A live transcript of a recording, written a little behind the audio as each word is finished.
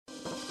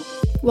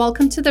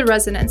Welcome to The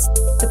Resonance,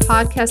 the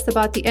podcast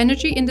about the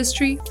energy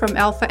industry from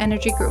Alpha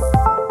Energy Group.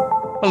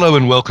 Hello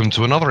and welcome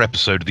to another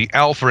episode of the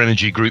Alpha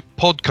Energy Group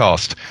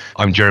podcast.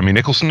 I'm Jeremy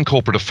Nicholson,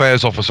 Corporate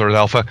Affairs Officer at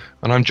Alpha,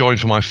 and I'm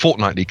joined for my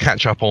fortnightly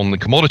catch-up on the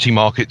commodity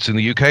markets in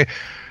the UK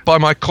by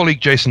my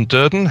colleague Jason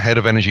Durden, Head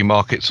of Energy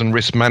Markets and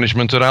Risk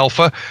Management at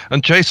Alpha.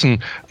 And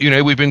Jason,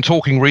 we've been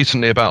talking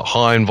recently about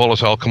high and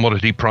volatile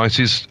commodity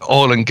prices,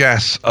 oil and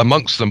gas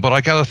amongst them, but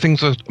I gather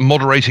things are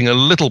moderating a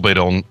little bit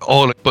on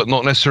oil, but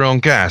not necessarily on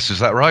gas. Is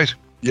that right?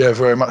 Yeah,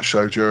 very much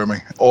so, Jeremy.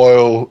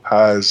 Oil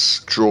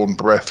has drawn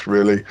breath,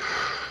 really.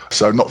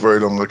 So not very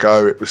long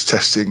ago, it was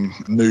testing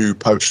new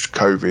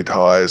post-COVID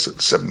highs at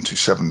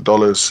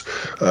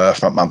 $77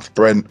 front month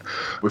Brent.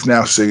 We've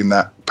now seen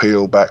that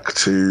peel back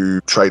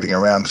to trading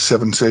around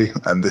 70,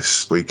 and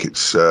this week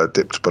it's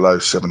dipped below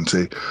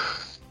 70.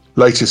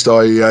 Latest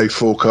IEA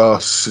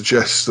forecast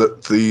suggests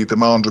that the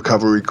demand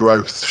recovery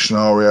growth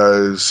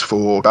scenarios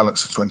for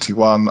balance of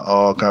 21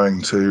 are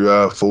going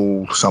to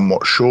fall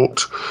somewhat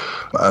short,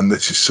 and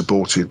this is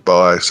supported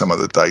by some of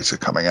the data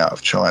coming out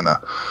of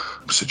China,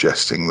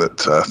 suggesting that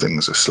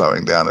things are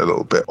slowing down a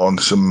little bit on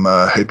some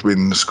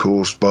headwinds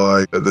caused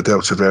by the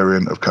Delta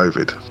variant of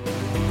COVID.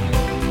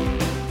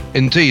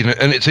 Indeed,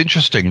 and it's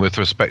interesting with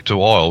respect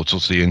to oil, it's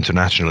obviously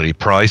internationally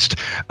priced,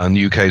 and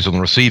the UK is on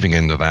the receiving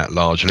end of that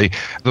largely.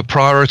 The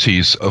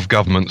priorities of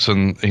governments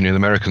and the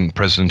American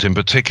president in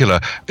particular,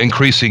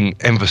 increasing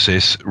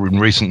emphasis in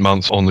recent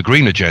months on the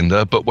green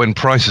agenda, but when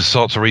prices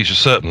start to reach a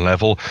certain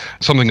level,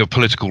 something of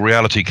political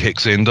reality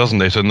kicks in,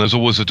 doesn't it? And there's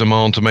always a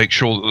demand to make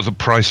sure that the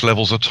price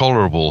levels are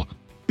tolerable.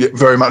 Yeah,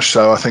 very much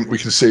so. I think we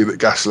can see that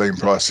gasoline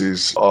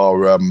prices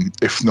are,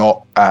 if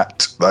not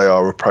at, they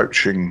are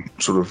approaching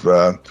sort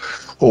of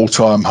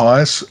all-time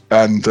highs.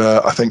 And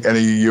I think any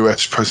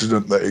US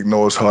president that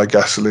ignores high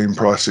gasoline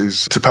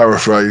prices, to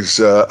paraphrase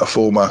a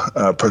former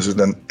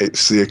president,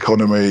 it's the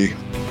economy.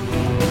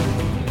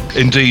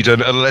 Indeed,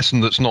 and a lesson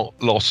that's not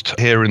lost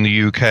here in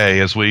the UK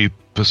as we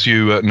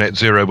pursue net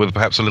zero with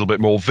perhaps a little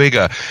bit more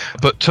vigour.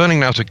 But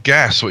turning now to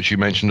gas, which you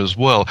mentioned as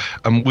well,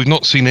 we've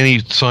not seen any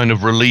sign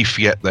of relief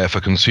yet there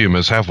for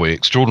consumers, have we?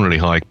 Extraordinarily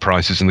high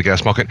prices in the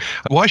gas market.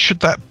 Why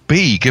should that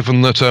be,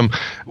 given that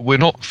we're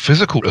not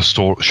physical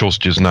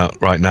shortages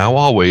right now,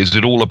 are we? Is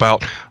it all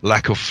about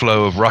lack of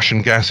flow of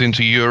Russian gas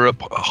into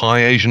Europe,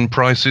 high Asian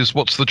prices?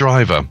 What's the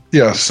driver?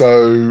 Yeah,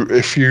 so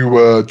if you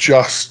were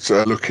just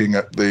looking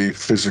at the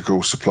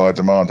physical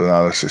supply-demand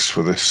analysis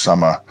for this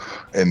summer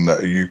in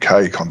the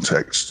UK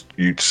context,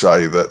 you'd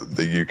say that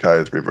the UK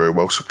has been very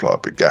well supplied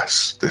with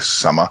gas this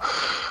summer.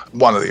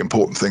 One of the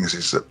important things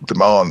is that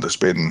demand has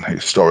been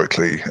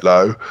historically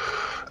low.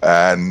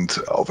 And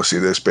obviously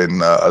there's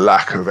been a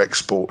lack of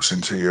exports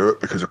into Europe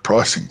because of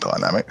pricing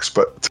dynamics,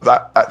 but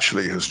that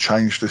actually has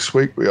changed this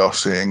week. We are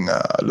seeing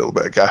a little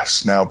bit of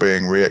gas now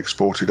being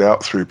re-exported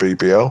out through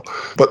BBL.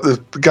 But the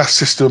gas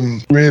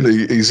system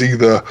really is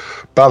either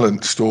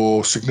balanced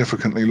or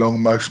significantly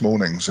long most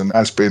mornings, and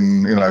has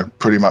been,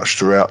 pretty much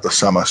throughout the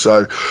summer.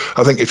 So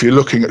I think if you're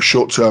looking at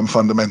short-term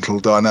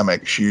fundamental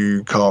dynamics,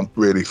 you can't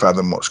really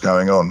fathom what's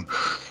going on.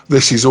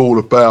 This is all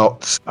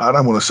about, I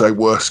don't want to say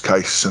worst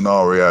case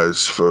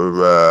scenarios for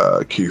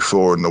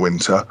Q4 in the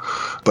winter,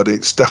 but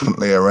it's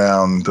definitely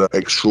around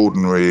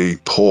extraordinary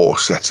poor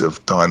set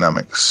of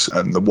dynamics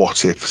and the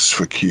what ifs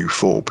for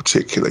Q4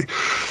 particularly.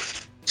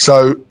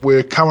 So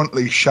we're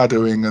currently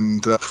shadowing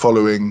and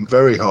following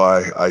very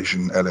high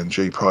Asian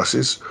LNG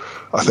prices.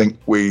 I think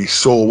we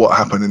saw what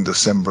happened in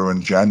December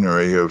and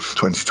January of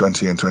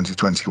 2020 and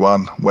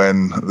 2021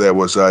 when there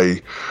was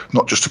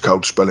not just a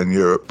cold spell in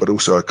Europe, but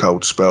also a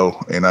cold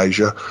spell in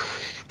Asia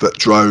that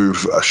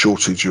drove a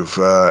shortage of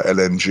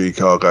LNG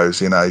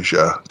cargoes in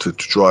Asia to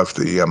drive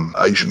the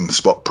Asian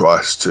spot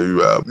price to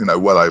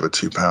well over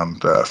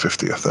 £2.50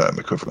 a therm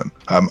equivalent.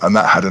 And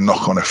that had a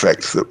knock-on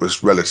effect that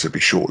was relatively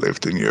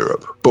short-lived in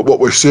Europe. But what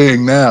we're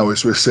seeing now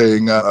is we're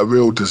seeing a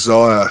real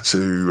desire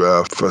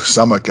for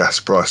summer gas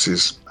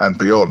prices and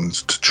beyond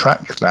to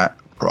track that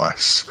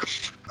price.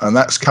 And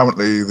that's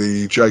currently,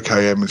 the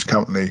JKM is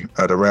currently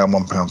at around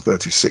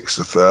 £1.36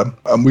 a therm.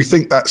 And we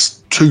think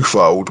that's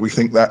twofold. We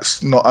think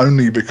that's not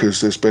only because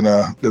there's been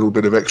a little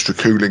bit of extra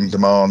cooling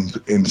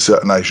demand in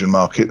certain Asian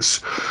markets,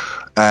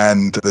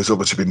 and there's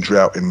obviously been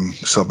drought in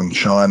southern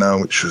China,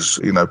 which has,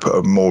 put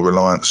a more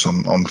reliance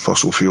on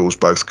fossil fuels,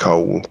 both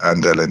coal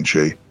and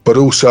LNG. But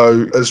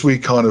also, as we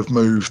kind of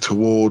move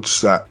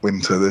towards that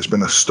winter, there's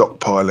been a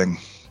stockpiling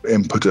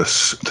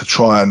impetus to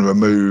try and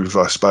remove,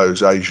 I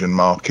suppose, Asian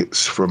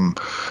markets from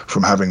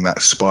having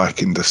that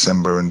spike in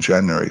December and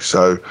January.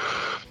 So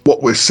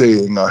what we're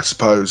seeing, I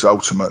suppose,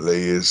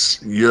 ultimately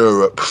is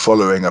Europe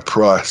following a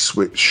price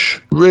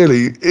which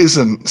really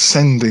isn't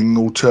sending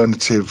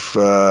alternative.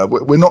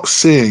 We're not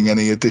seeing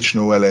any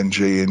additional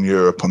LNG in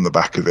Europe on the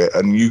back of it.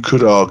 And you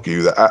could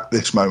argue that at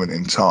this moment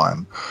in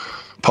time,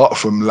 apart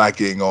from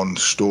lagging on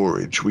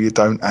storage, we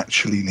don't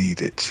actually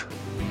need it.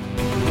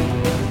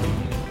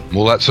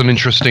 Well, that's an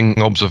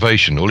interesting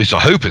observation, or at least I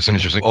hope it's an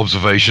interesting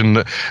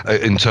observation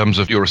in terms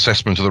of your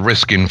assessment of the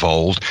risk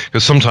involved,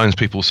 because sometimes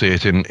people see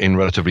it in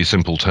relatively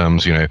simple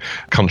terms.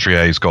 Country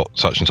A's got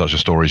such and such a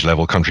storage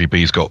level, country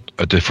B's got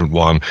a different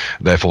one,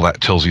 therefore that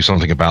tells you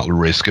something about the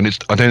risk. And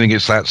I don't think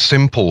it's that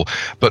simple.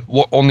 But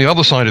what on the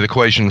other side of the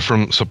equation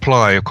from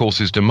supply, of course,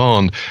 is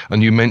demand.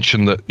 And you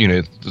mentioned that,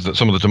 that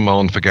some of the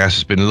demand for gas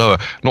has been lower,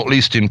 not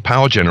least in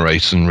power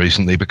generation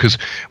recently, because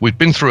we've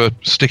been through a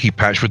sticky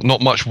patch with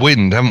not much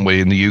wind, haven't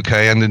we, in the UK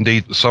and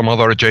indeed some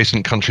other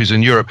adjacent countries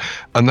in Europe,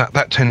 and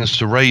that tends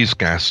to raise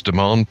gas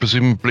demand,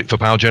 presumably for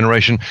power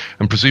generation,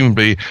 and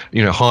presumably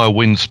higher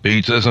wind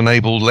speeds has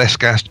enabled less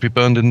gas to be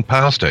burned in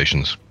power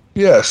stations.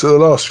 Yeah, so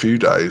the last few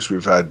days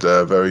we've had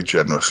very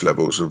generous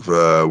levels of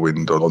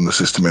wind on the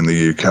system in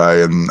the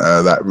UK, and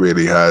that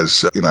really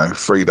has,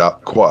 freed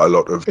up quite a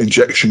lot of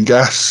injection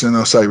gas. And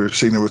I'll say we've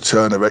seen a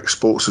return of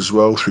exports as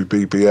well through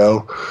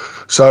BBL.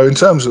 So in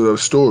terms of the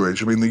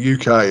storage, the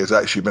UK has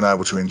actually been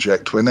able to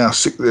inject. We're now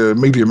the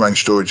medium range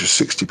storage is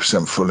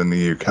 60% full in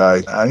the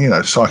UK,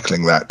 and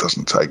cycling that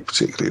doesn't take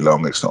particularly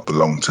long. It's not the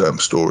long term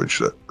storage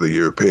that the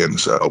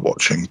Europeans are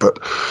watching. But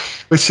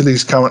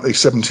Italy's currently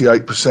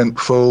 78%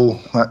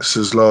 full. That's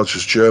as large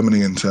as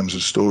Germany in terms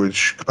of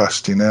storage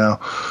capacity now.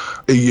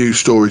 EU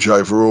storage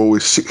overall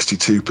is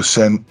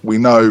 62%. We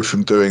know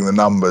from doing the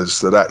numbers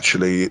that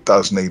actually it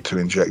does need to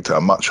inject at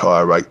a much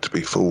higher rate to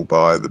be full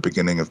by the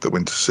beginning of the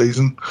winter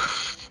season.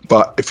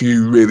 But if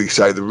you really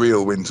say the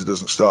real winter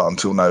doesn't start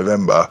until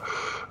November,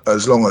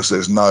 as long as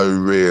there's no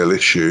real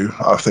issue,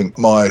 I think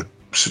my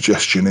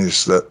suggestion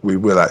is that we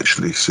will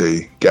actually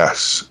see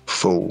gas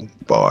full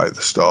by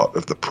the start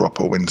of the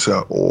proper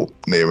winter, or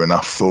near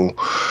enough full.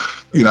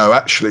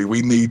 Actually,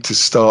 we need to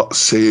start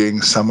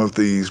seeing some of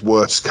these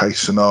worst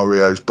case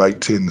scenarios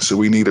baked in. So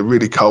we need a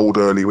really cold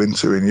early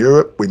winter in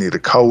Europe, we need a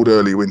cold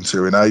early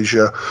winter in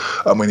Asia,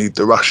 and we need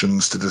the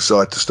Russians to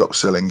decide to stop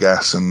selling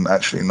gas and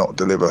actually not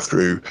deliver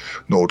through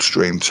Nord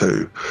Stream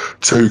 2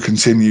 to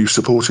continue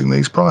supporting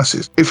these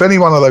prices. If any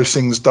one of those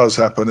things does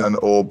happen,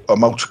 or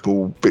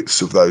multiple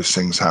bits of those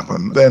things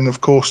happen, then of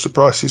course the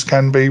prices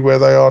can be where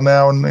they are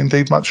now and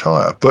indeed much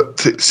higher.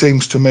 But it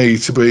seems to me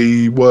to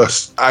be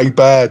a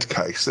bad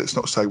case. Let's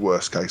not say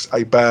worst case.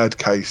 A bad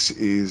case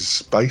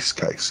is base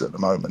case at the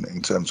moment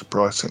in terms of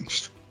pricing.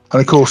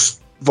 And of course,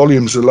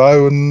 volumes are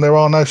low and there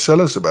are no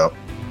sellers about.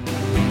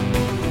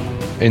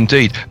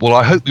 Indeed. Well,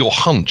 I hope your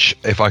hunch,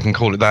 if I can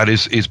call it that,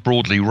 is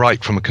broadly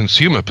right from a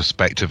consumer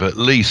perspective, at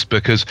least,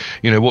 because,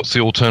 what's the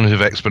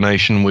alternative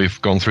explanation?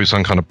 We've gone through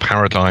some kind of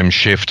paradigm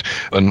shift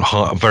and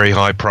very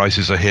high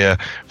prices are here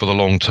for the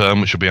long term,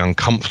 which will be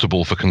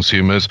uncomfortable for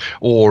consumers.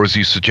 Or, as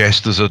you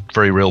suggest, there's a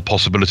very real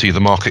possibility the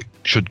market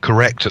should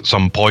correct at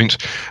some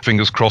point.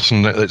 Fingers crossed,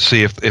 and let's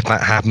see if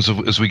that happens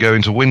as we go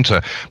into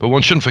winter. But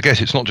one shouldn't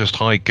forget, it's not just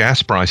high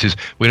gas prices.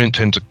 We don't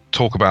tend to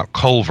talk about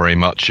coal very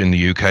much in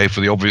the UK for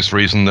the obvious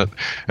reason that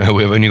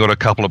we've only got a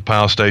couple of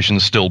power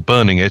stations still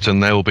burning it,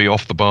 and they'll be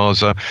off the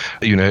bars,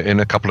 in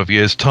a couple of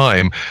years'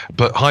 time.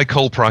 But high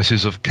coal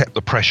prices have kept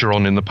the pressure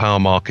on in the power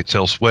markets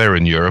elsewhere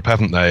in Europe,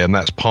 haven't they? And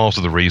that's part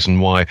of the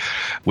reason why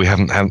we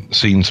haven't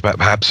seen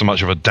perhaps so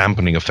much of a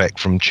dampening effect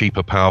from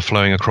cheaper power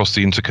flowing across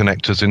the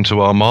interconnectors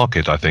into our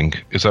market, I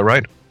think. Is that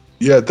right?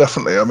 Yeah,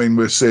 definitely.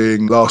 We're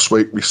seeing last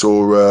week we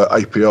saw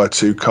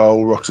API2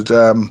 coal,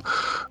 Rotterdam,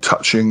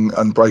 touching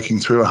and breaking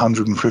through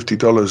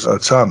 $150 a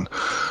tonne.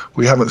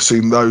 We haven't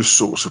seen those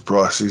sorts of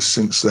prices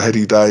since the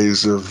heady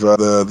days of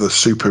the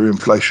super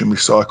inflationary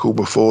cycle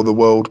before the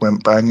world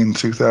went bang in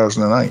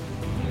 2008.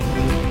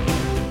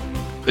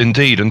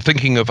 Indeed, and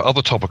thinking of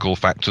other topical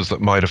factors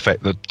that might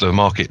affect the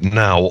market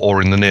now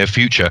or in the near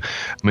future.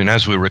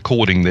 As we're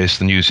recording this,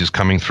 the news is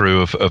coming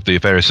through of the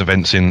various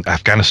events in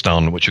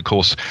Afghanistan, which of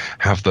course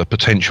have the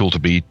potential to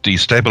be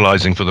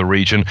destabilizing for the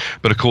region.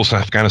 But of course,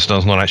 Afghanistan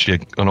is not actually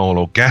an oil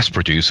or gas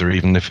producer,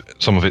 even if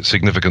some of its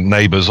significant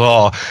neighbors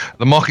are.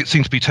 The market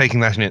seems to be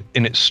taking that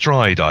in its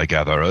stride, I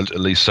gather, at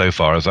least so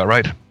far. Is that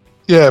right?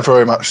 Yeah,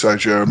 very much so,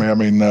 Jeremy.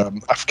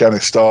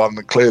 Afghanistan,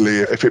 clearly,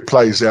 if it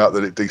plays out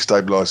that it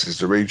destabilises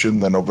the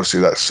region, then obviously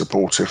that's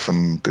supportive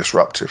and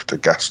disruptive to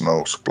gas and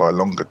oil supply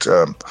longer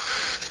term.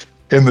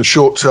 In the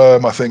short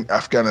term, I think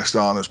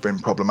Afghanistan has been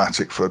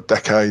problematic for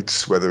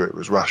decades, whether it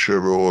was Russia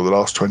or the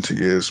last 20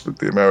 years with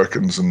the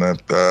Americans and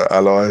their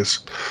allies.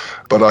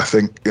 But I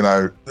think,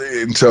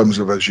 in terms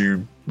of, as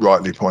you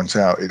rightly point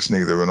out, it's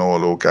neither an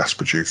oil or gas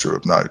producer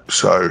of note.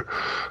 So,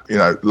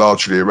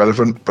 largely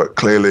irrelevant, but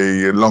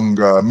clearly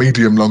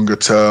longer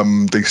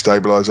term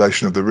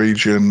destabilisation of the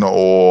region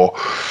or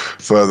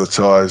further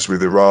ties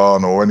with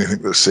Iran or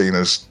anything that's seen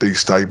as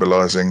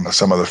destabilising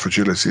some of the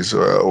fragilities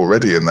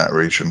already in that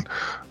region,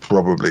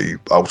 probably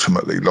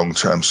ultimately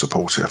long-term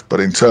supportive. But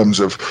in terms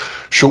of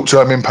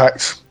short-term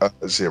impact,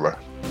 zero.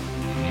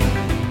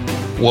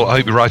 Well, I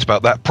hope you're right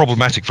about that.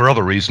 Problematic for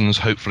other reasons,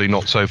 hopefully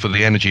not so for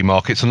the energy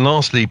markets. And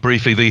lastly,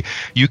 briefly, the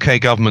UK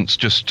government's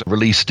just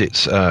released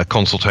its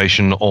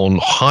consultation on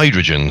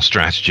hydrogen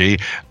strategy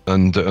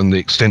and the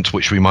extent to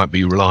which we might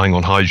be relying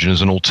on hydrogen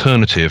as an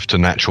alternative to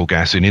natural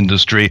gas in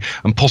industry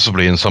and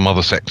possibly in some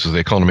other sectors of the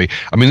economy.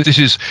 I mean, this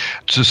is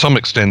to some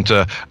extent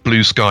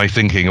blue sky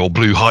thinking or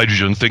blue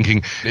hydrogen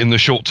thinking in the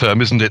short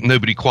term, isn't it?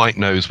 Nobody quite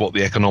knows what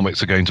the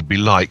economics are going to be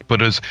like,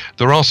 but as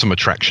there are some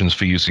attractions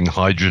for using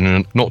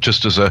hydrogen, not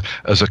just as a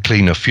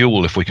cleaner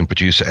fuel if we can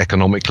produce it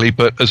economically,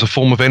 but as a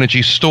form of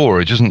energy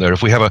storage, isn't there?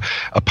 If we have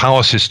a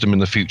power system in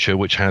the future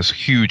which has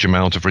huge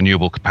amount of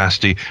renewable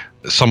capacity,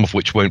 some of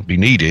which won't be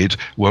needed,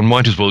 one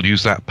might as well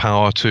use that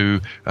power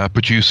to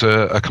produce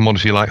a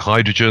commodity like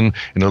hydrogen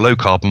in a low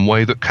carbon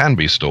way that can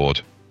be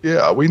stored.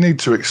 Yeah, we need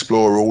to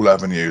explore all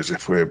avenues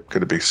if we're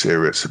going to be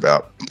serious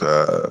about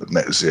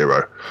net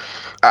zero.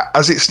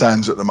 As it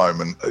stands at the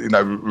moment,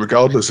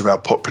 regardless of how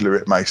popular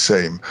it may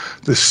seem,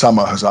 this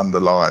summer has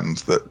underlined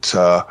that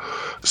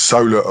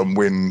solar and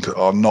wind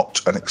are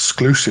not an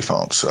exclusive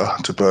answer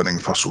to burning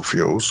fossil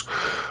fuels.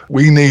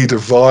 We need a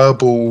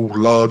viable,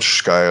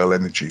 large-scale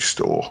energy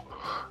store.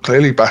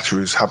 Clearly,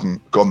 batteries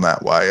haven't gone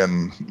that way,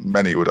 and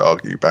many would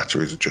argue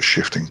batteries are just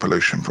shifting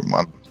pollution from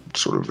one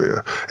sort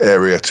of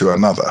area to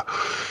another.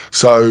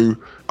 So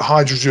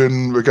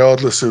hydrogen,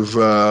 regardless of,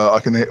 I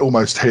can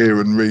almost hear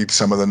and read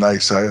some of the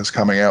naysayers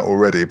coming out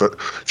already, but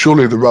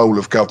surely the role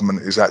of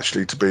government is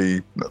actually to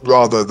be,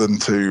 rather than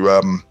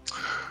to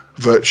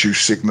virtue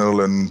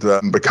signal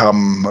and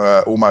become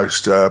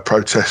almost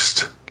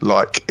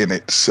protest-like in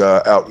its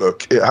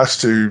outlook, it has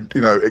to,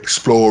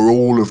 explore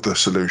all of the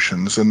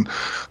solutions. And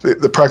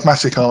the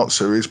pragmatic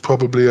answer is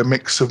probably a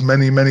mix of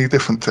many, many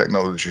different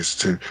technologies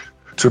to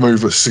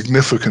move us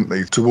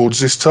significantly towards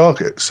this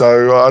target.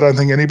 So I don't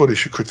think anybody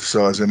should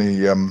criticise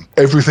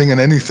everything and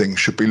anything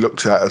should be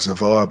looked at as a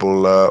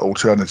viable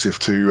alternative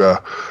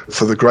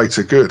for the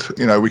greater good.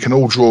 We can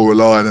all draw a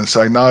line and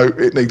say, no,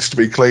 it needs to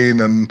be clean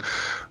and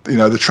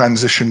the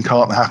transition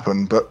can't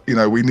happen. But,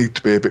 we need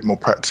to be a bit more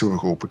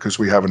practical because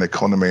we have an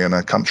economy and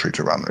a country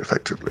to run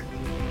effectively.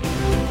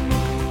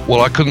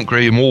 Well, I couldn't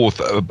agree more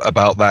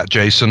about that,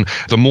 Jason.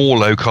 The more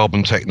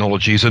low-carbon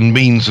technologies and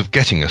means of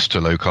getting us to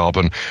low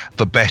carbon,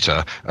 the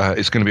better.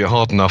 It's going to be a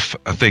hard enough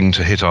thing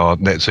to hit our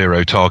net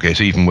zero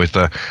target, even with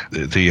the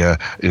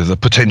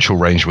potential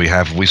range we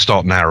have. If we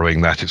start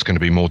narrowing that, it's going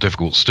to be more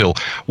difficult still.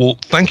 Well,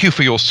 thank you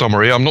for your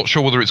summary. I'm not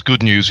sure whether it's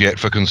good news yet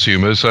for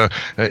consumers.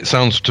 It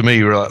sounds to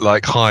me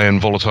like high and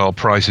volatile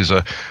prices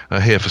are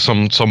here for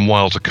some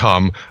while to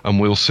come, and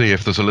we'll see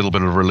if there's a little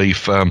bit of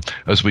relief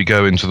as we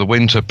go into the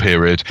winter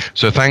period.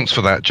 So thanks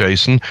for that,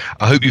 Jason.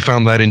 I hope you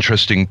found that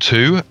interesting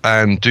too,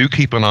 and do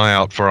keep an eye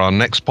out for our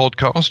next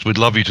podcast. We'd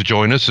love you to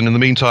join us, and in the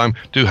meantime,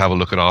 do have a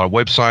look at our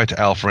website,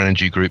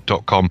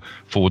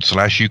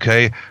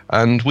 alphaenergygroup.com/UK,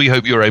 and we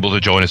hope you're able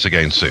to join us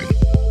again soon.